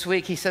put it this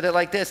week. He said it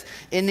like this: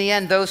 in the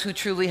end, those who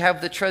truly have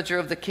the treasure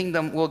of the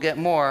kingdom will get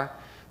more.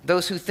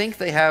 Those who think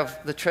they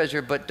have the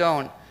treasure but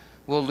don't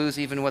will lose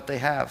even what they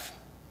have.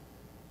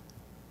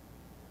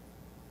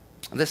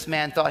 This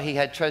man thought he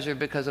had treasure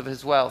because of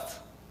his wealth,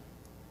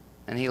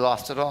 and he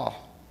lost it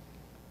all.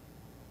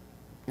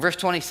 Verse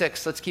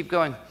 26, let's keep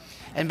going.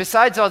 And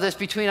besides all this,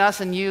 between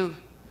us and you,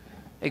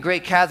 a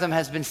great chasm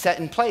has been set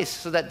in place,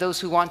 so that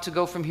those who want to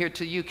go from here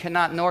to you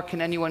cannot, nor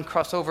can anyone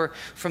cross over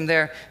from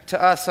there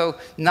to us. So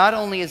not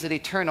only is it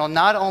eternal,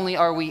 not only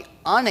are we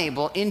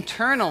unable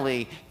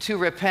internally to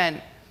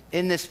repent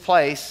in this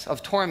place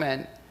of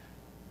torment,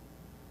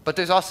 but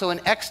there's also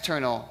an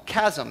external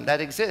chasm that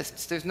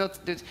exists.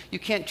 You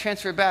can't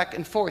transfer back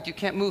and forth. You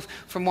can't move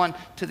from one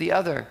to the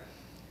other.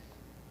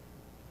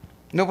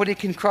 Nobody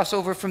can cross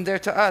over from there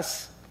to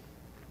us.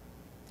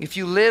 If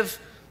you live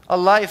a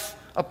life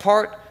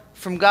apart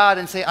from God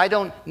and say, I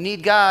don't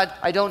need God,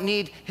 I don't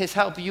need his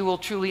help, you will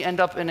truly end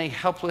up in a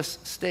helpless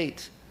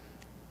state.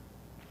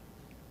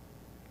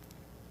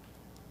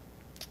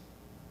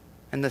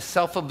 And the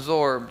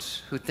self-absorbed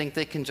who think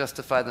they can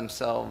justify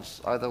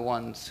themselves are the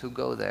ones who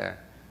go there.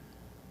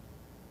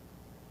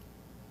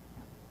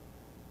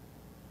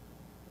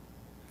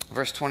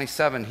 Verse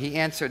 27, he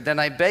answered, "Then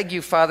I beg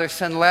you, Father,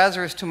 send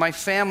Lazarus to my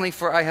family,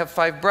 for I have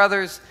 5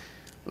 brothers.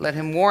 Let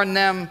him warn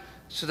them,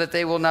 so that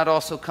they will not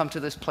also come to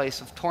this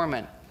place of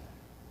torment."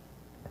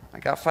 I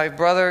got 5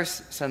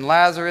 brothers, send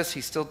Lazarus.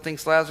 He still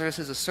thinks Lazarus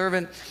is a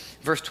servant.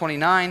 Verse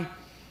 29,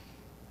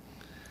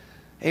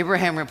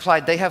 Abraham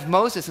replied, "They have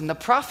Moses and the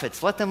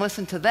prophets. Let them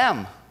listen to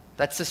them."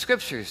 That's the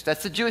scriptures.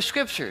 That's the Jewish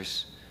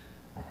scriptures.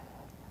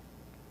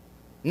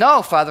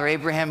 "No, Father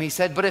Abraham," he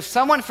said, "but if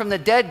someone from the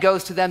dead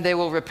goes to them, they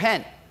will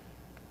repent."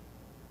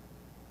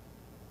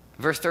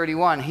 Verse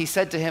 31, he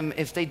said to him,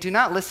 "If they do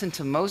not listen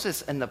to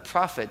Moses and the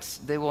prophets,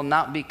 they will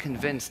not be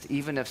convinced,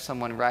 even if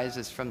someone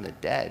rises from the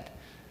dead."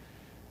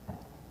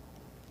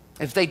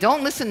 If they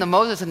don't listen to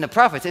Moses and the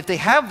prophets, if they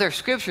have their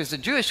scriptures, the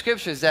Jewish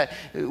scriptures that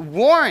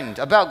warned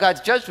about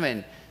God's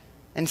judgment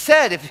and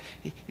said,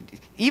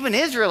 Even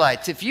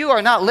Israelites, if you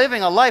are not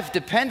living a life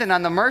dependent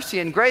on the mercy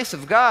and grace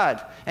of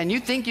God, and you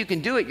think you can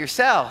do it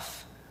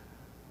yourself,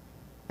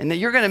 and that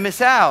you're going to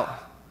miss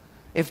out,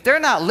 if they're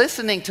not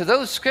listening to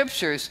those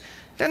scriptures,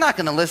 they're not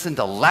going to listen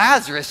to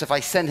Lazarus if I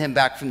send him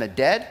back from the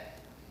dead.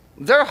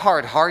 Their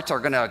hard hearts are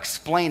going to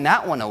explain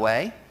that one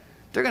away.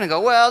 They're going to go,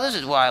 well, this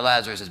is why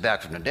Lazarus is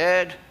back from the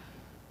dead.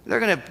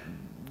 They're going to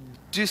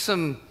do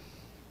some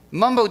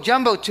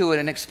mumbo-jumbo to it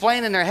and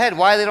explain in their head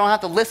why they don't have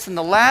to listen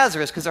to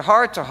Lazarus, because their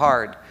hearts are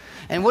hard.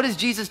 And what is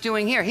Jesus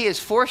doing here? He is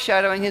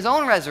foreshadowing his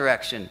own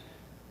resurrection.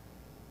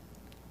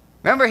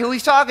 Remember who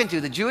he's talking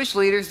to, the Jewish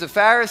leaders, the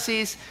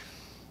Pharisees,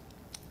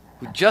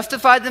 who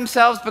justified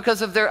themselves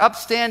because of their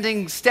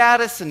upstanding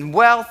status and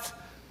wealth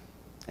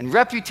and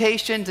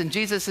reputations. And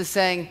Jesus is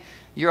saying,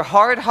 your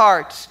hard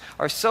hearts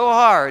are so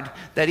hard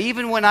that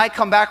even when I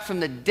come back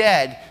from the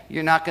dead,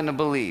 you're not going to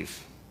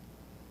believe.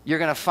 You're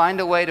going to find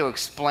a way to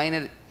explain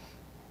it,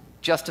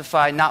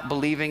 justify not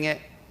believing it.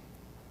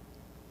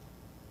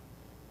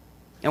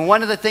 And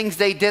one of the things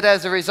they did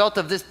as a result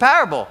of this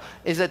parable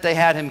is that they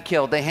had him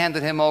killed. They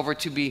handed him over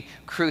to be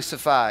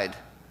crucified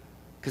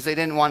because they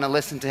didn't want to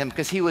listen to him,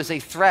 because he was a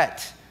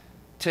threat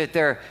to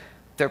their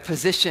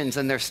positions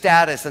and their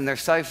status and their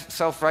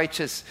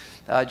self-righteous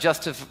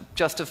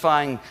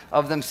justifying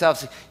of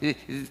themselves.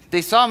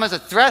 They saw him as a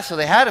threat, so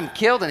they had him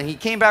killed, and he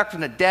came back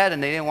from the dead,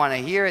 and they didn't want to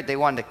hear it. They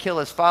wanted to kill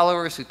his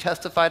followers who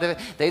testified of it.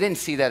 They didn't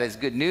see that as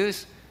good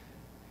news.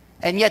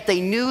 And yet they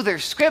knew their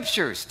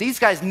scriptures. These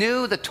guys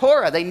knew the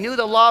Torah. They knew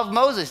the law of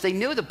Moses. They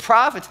knew the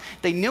prophets.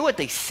 They knew what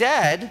they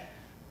said.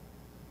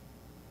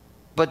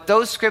 But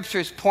those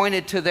scriptures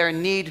pointed to their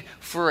need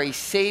for a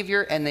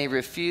Savior, and they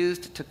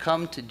refused to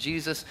come to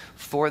Jesus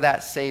for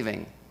that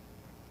saving.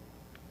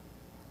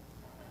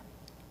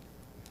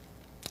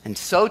 And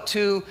so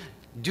too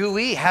do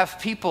we have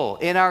people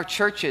in our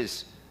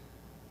churches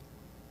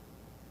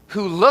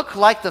who look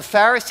like the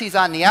Pharisees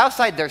on the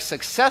outside. They're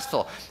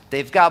successful.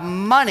 They've got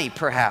money,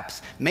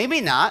 perhaps.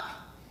 Maybe not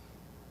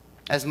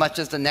as much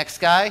as the next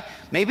guy.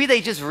 Maybe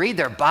they just read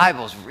their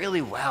Bibles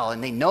really well,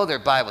 and they know their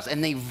Bibles,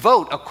 and they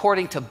vote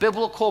according to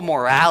biblical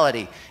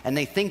morality, and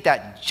they think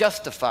that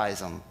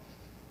justifies them.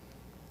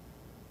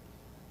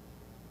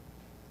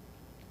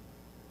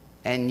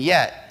 And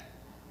yet,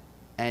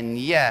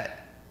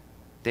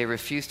 they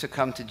refuse to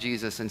come to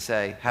Jesus and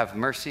say, have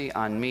mercy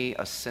on me,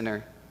 a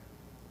sinner.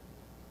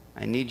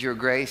 I need your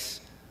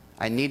grace.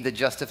 I need the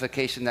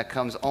justification that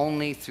comes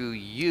only through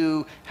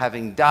you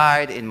having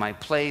died in my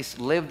place,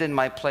 lived in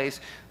my place,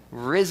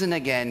 risen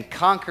again,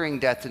 conquering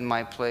death in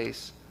my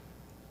place.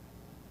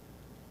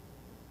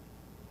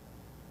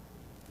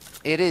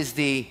 It is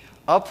the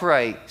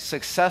upright,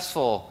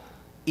 successful,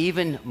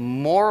 even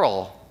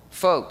moral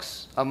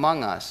folks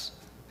among us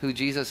who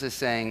Jesus is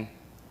saying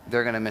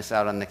they're going to miss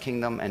out on the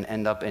kingdom and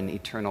end up in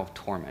eternal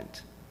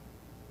torment.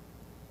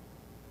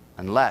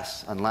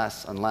 Unless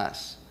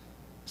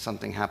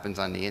something happens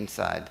on the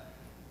inside.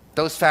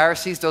 Those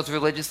Pharisees, those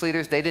religious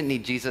leaders, they didn't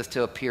need Jesus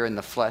to appear in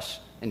the flesh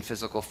in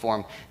physical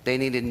form. They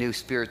needed new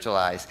spiritual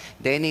eyes.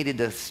 They needed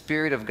the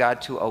Spirit of God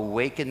to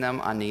awaken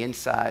them on the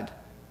inside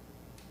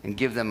and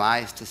give them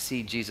eyes to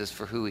see Jesus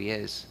for who he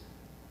is.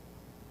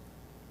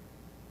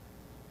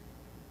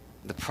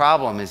 The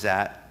problem is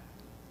that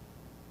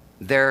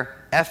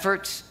their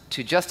efforts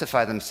to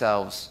justify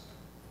themselves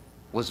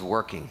was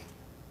working.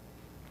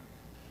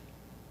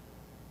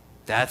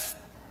 That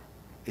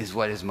is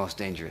what is most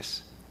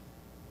dangerous.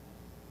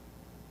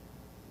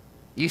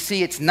 You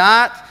see, it's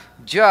not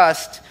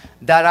just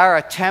that our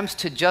attempts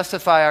to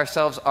justify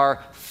ourselves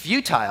are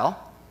futile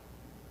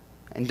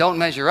and don't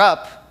measure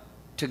up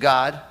to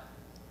God.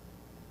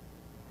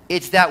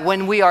 It's that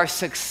when we are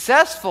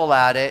successful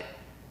at it,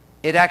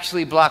 it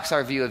actually blocks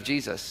our view of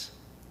Jesus.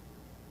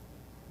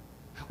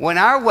 When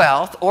our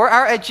wealth or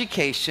our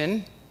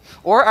education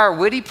or our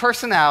witty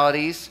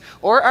personalities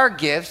or our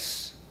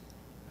gifts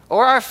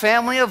or our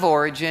family of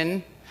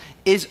origin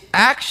is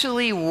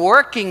actually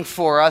working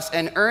for us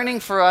and earning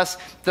for us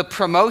the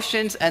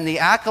promotions and the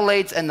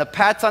accolades and the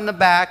pats on the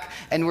back,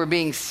 and we're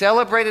being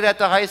celebrated at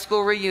the high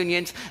school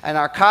reunions, and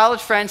our college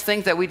friends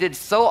think that we did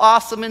so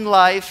awesome in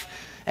life,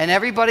 and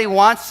everybody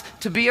wants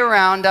to be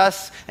around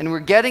us, and we're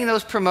getting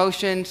those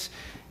promotions,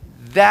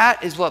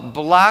 that is what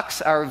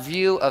blocks our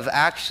view of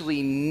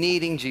actually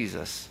needing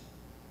Jesus.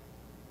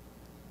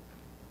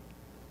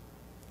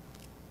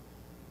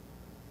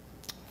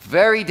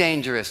 Very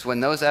dangerous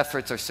when those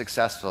efforts are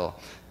successful.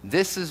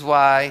 This is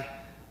why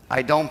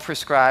I don't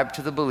prescribe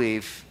to the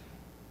belief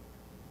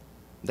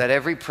that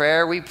every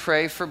prayer we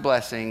pray for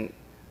blessing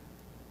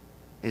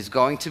is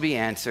going to be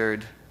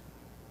answered,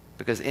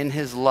 because in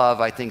his love,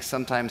 I think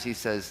sometimes he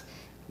says,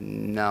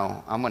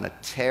 no, I'm going to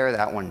tear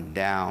that one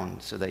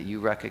down so that you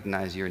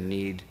recognize your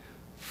need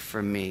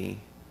for me.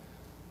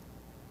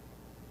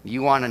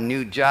 You want a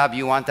new job?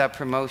 You want that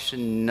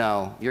promotion?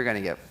 No, you're going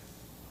to get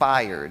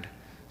fired,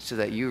 so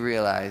that you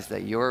realize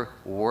that your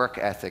work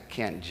ethic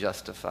can't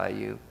justify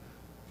you.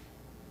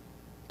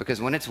 Because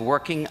when it's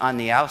working on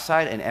the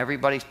outside and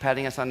everybody's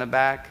patting us on the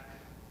back,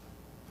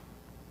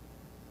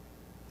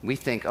 We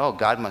think, oh,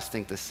 God must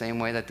think the same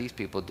way that these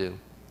people do.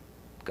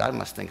 God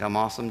must think I'm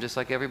awesome just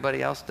like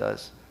everybody else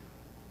does.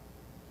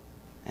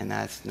 And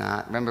that's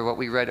not. Remember what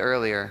we read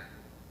earlier.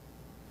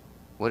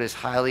 What is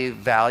highly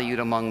valued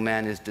among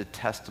men is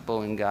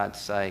detestable in God's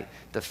sight.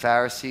 The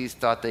Pharisees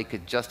thought they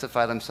could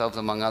justify themselves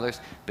among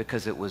others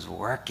because it was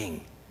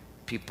working.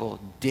 People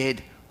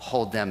did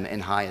hold them in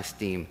high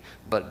esteem.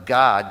 But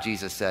God,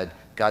 Jesus said,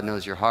 God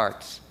knows your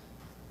hearts.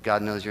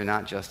 God knows you're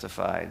not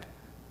justified.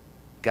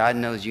 God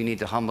knows you need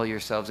to humble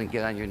yourselves and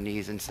get on your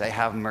knees and say,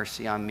 have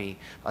mercy on me,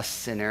 a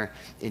sinner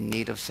in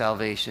need of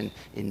salvation,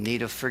 in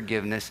need of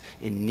forgiveness,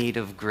 in need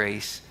of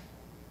grace.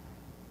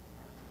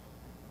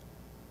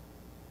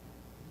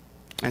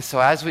 And so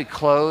as we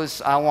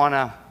close, I want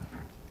to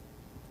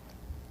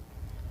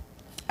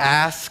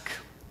ask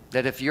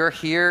that if you're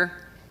here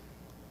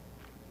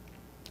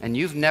and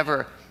you've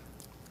never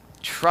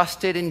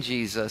trusted in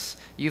Jesus,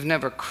 you've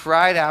never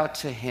cried out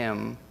to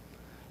him,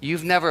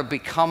 you've never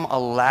become a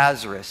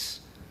Lazarus,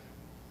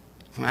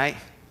 right?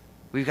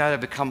 We've got to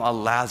become a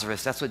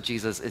Lazarus. That's what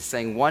Jesus is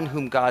saying. One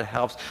whom God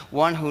helps,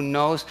 one who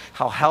knows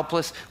how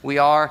helpless we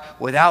are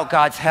without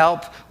God's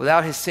help,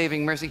 without his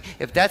saving mercy.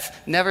 If that's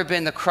never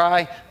been the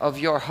cry of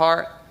your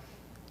heart,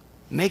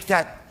 make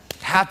that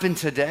happen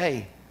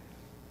today.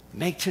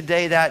 Make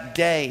today that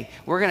day.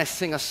 We're going to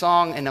sing a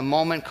song in a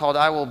moment called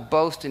I Will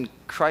Boast in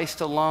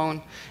Christ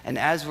Alone. And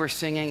as we're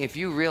singing, if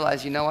you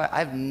realize, you know what,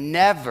 I've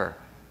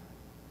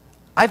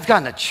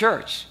gone to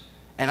church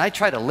and I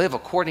try to live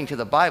according to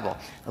the Bible.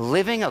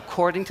 Living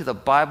according to the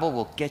Bible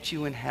will get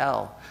you in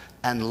hell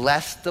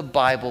unless the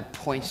Bible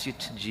points you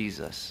to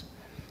Jesus.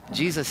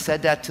 Jesus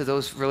said that to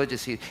those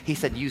religious. He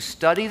said, you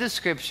study the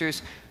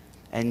scriptures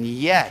and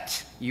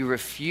yet you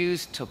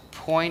refuse to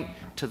point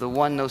to the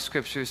one those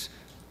scriptures,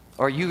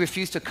 or you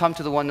refuse to come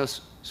to the one those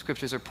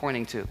scriptures are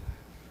pointing to.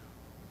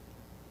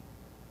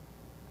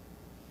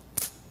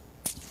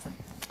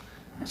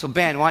 So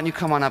Ben, why don't you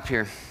come on up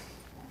here?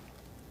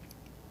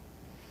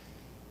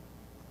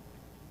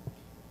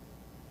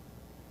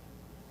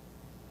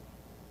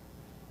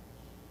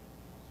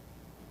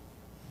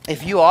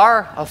 If you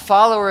are a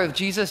follower of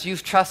Jesus,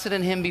 you've trusted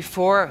in him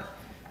before,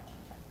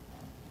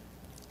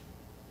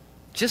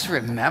 just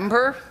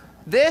remember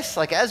this.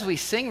 Like as we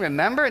sing,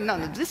 remember,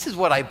 no, this is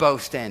what I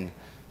boast in.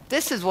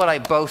 This is what I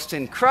boast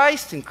in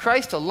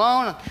Christ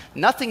alone,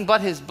 nothing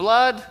but his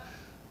blood.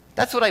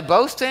 That's what I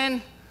boast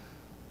in.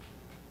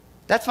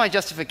 That's my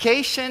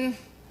justification.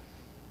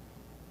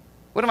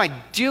 What am I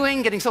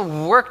doing? Getting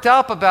so worked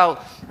up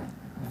about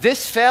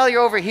this failure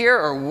over here,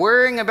 or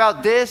worrying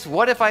about this.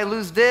 What if I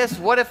lose this?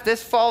 What if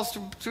this falls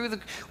through the...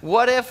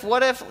 What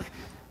if?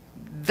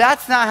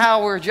 That's not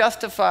how we're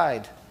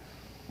justified.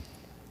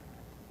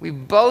 We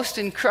boast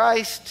in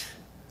Christ.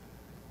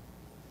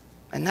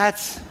 And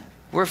that's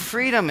where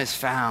freedom is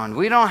found.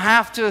 We don't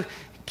have to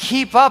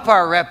keep up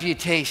our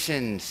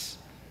reputations.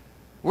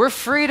 We're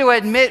free to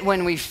admit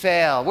when we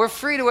fail. We're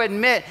free to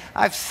admit,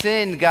 I've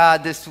sinned,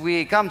 God, this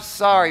week. I'm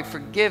sorry.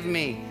 Forgive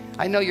me.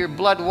 I know your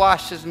blood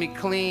washes me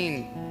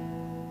clean.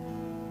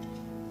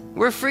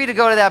 We're free to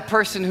go to that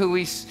person who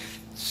we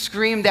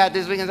screamed at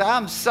this week and say,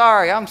 I'm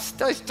sorry. I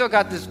still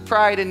got this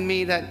pride in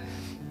me that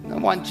I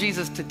want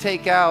Jesus to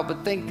take out.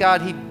 But thank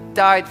God he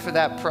died for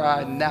that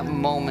pride in that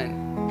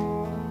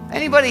moment.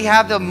 Anybody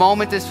have the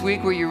moment this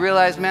week where you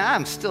realize,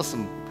 man, I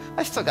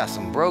still got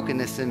some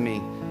brokenness in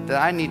me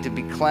that I need to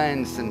be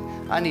cleansed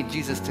and I need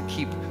Jesus to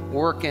keep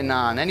working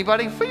on?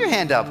 Anybody? Put your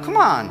hand up. Come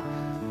on.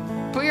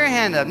 Put your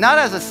hand up. Not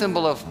as a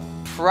symbol of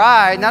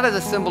pride, not as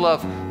a symbol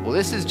of, well,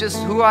 this is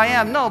just who I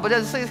am. No, but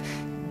as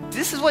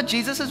this is what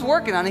Jesus is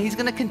working on, and he's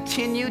going to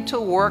continue to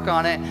work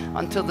on it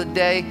until the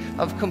day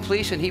of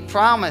completion. He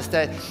promised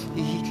that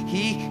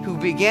he who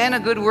began a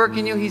good work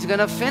in you, he's going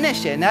to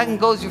finish it. And that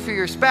goes for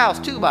your spouse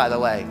too, by the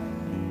way.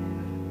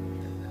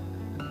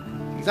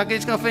 He's not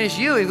just going to finish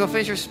you, he's going to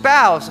finish your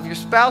spouse if your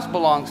spouse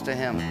belongs to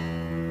him.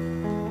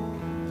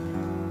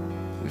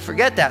 We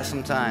forget that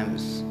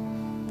sometimes.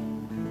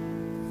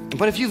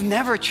 But if you've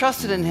never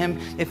trusted in him,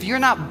 if you're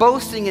not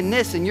boasting in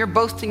this and you're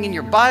boasting in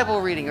your Bible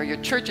reading or your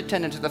church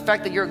attendance or the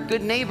fact that you're a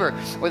good neighbor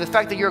or the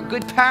fact that you're a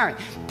good parent,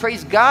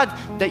 praise God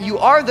that you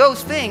are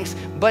those things,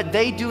 but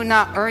they do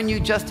not earn you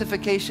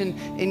justification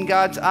in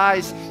God's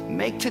eyes.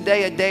 Make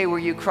today a day where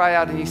you cry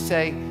out and you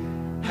say,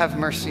 have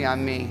mercy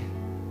on me.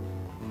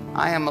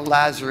 I am a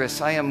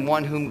Lazarus. I am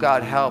one whom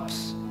God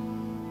helps.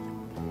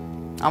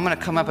 I'm going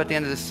to come up at the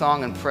end of this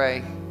song and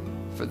pray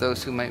for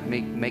those who might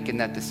be making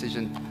that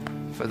decision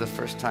for the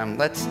first time.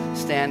 Let's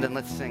stand and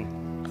let's sing.